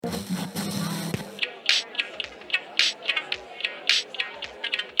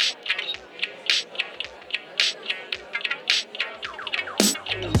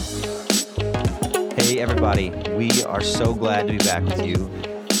everybody. We are so glad to be back with you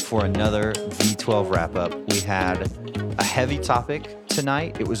for another V12 wrap up. We had a heavy topic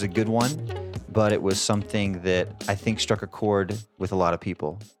tonight. It was a good one, but it was something that I think struck a chord with a lot of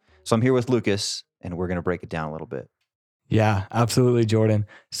people. So I'm here with Lucas, and we're going to break it down a little bit. Yeah, absolutely, Jordan.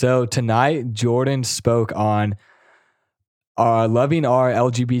 So tonight, Jordan spoke on loving our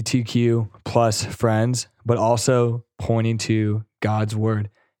LGBTQ plus friends, but also pointing to God's word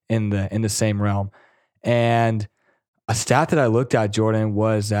in the same realm. And a stat that I looked at, Jordan,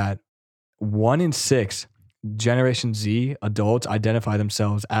 was that 1 in 6 Generation Z adults identify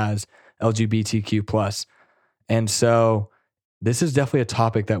themselves as LGBTQ plus. And so this is definitely a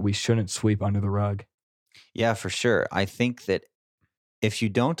topic that we shouldn't sweep under the rug. Yeah, for sure. I think that if you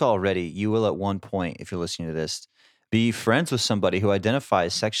don't already, you will at one point, if you're listening to this, be friends with somebody who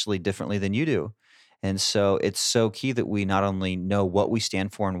identifies sexually differently than you do. And so it's so key that we not only know what we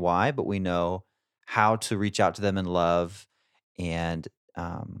stand for and why, but we know how to reach out to them in love and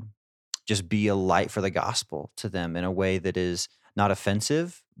just be a light for the gospel to them in a way that is not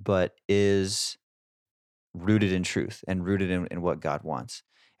offensive, but is rooted in truth and rooted in what God wants.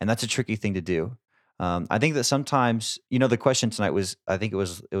 And that's a tricky thing to do. I think that sometimes, the question tonight was, I think it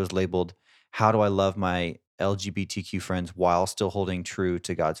was labeled, "How do I love my LGBTQ friends while still holding true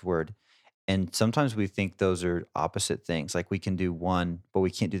to God's word?" And sometimes we think those are opposite things. Like we can do one, but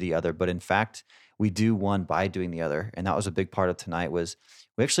we can't do the other. But in fact, we do one by doing the other. And that was a big part of tonight was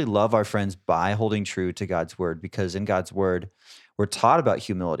we actually love our friends by holding true to God's word, because in God's word, we're taught about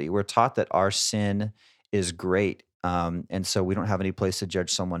humility. We're taught that our sin is great. And so we don't have any place to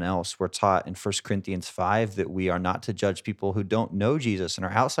judge someone else. We're taught in 1 Corinthians 5 that we are not to judge people who don't know Jesus and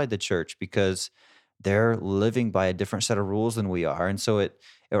are outside the church because they're living by a different set of rules than we are. And so it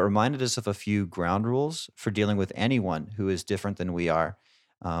reminded us of a few ground rules for dealing with anyone who is different than we are.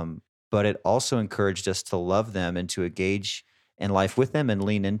 But it also encouraged us to love them and to engage in life with them and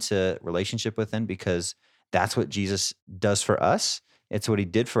lean into relationship with them, because that's what Jesus does for us. It's what he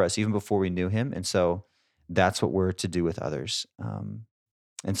did for us even before we knew him. And so that's what we're to do with others.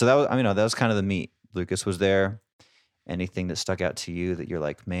 And so that was kind of the meat. Lucas, was there anything that stuck out to you that you're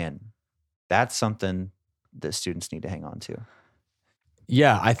like, man, that's something that students need to hang on to?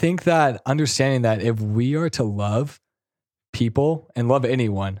 Yeah, I think that understanding that if we are to love people and love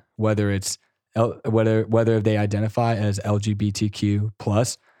anyone, whether it's whether they identify as LGBTQ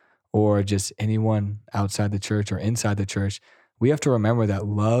plus or just anyone outside the church or inside the church, we have to remember that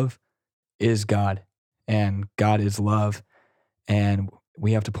love is God and God is love, and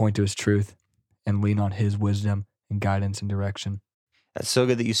we have to point to his truth and lean on his wisdom and guidance and direction. That's so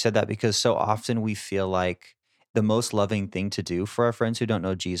good that you said that, because so often we feel like the most loving thing to do for our friends who don't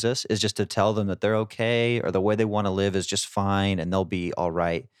know Jesus is just to tell them that they're okay or the way they want to live is just fine and they'll be all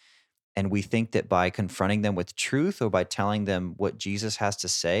right. And we think that by confronting them with truth or by telling them what Jesus has to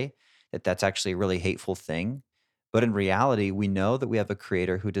say, that that's actually a really hateful thing. But in reality, we know that we have a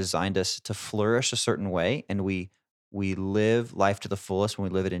creator who designed us to flourish a certain way, and we live life to the fullest when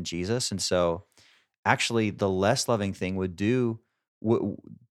we live it in Jesus. And so actually the less loving thing would do w-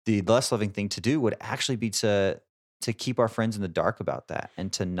 the less loving thing to do would actually be to keep our friends in the dark about that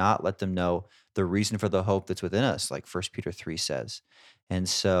and to not let them know the reason for the hope that's within us, like First Peter 3 says. And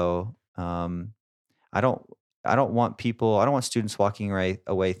so I don't I don't want students walking right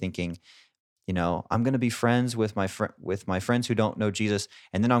away thinking, I'm going to be friends with with my friends who don't know Jesus,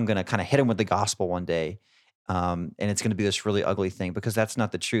 and then I'm going to kind of hit them with the gospel one day, and it's going to be this really ugly thing, because that's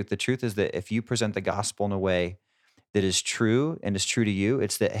not the truth. The truth is that if you present the gospel in a way that is true and is true to you,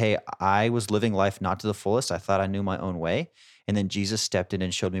 it's that, hey, I was living life not to the fullest. I thought I knew my own way, and then Jesus stepped in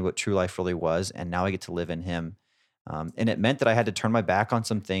and showed me what true life really was, and now I get to live in Him. And it meant that I had to turn my back on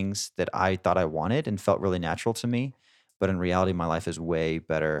some things that I thought I wanted and felt really natural to me, but in reality, my life is way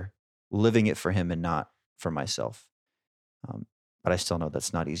better living it for Him and not for myself. But I still know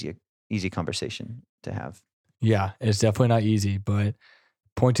that's not easy conversation to have. Yeah, it's definitely not easy, but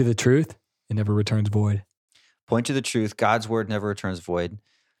point to the truth, it never returns void. Point to the truth. God's word never returns void.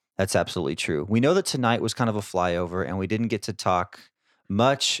 That's absolutely true. We know that tonight was kind of a flyover, and we didn't get to talk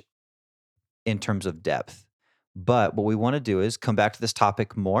much in terms of depth. But what we want to do is come back to this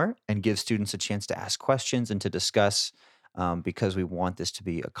topic more and give students a chance to ask questions and to discuss, because we want this to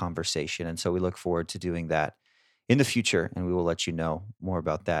be a conversation. And so we look forward to doing that in the future, and we will let you know more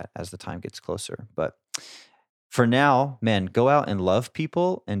about that as the time gets closer. But for now, man, go out and love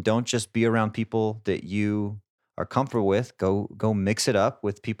people, and don't just be around people that you are comfortable with. Go mix it up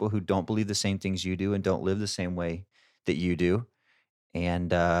with people who don't believe the same things you do and don't live the same way that you do, and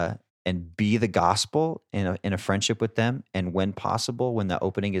be the gospel in a friendship with them. And when possible, when the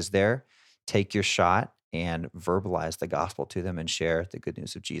opening is there, take your shot and verbalize the gospel to them and share the good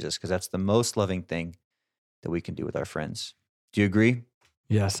news of Jesus, because that's the most loving thing that we can do with our friends. Do you agree?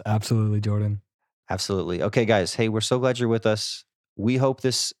 Yes, absolutely, Jordan. Absolutely. Okay, guys. Hey, we're so glad you're with us. We hope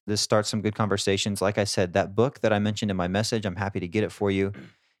this starts some good conversations. Like I said, that book that I mentioned in my message, I'm happy to get it for you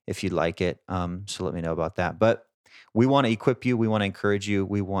if you'd like it. So let me know about that. But we want to equip you. We want to encourage you.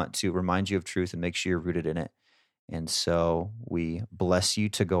 We want to remind you of truth and make sure you're rooted in it. And so we bless you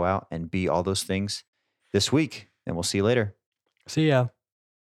to go out and be all those things this week. And we'll see you later. See ya.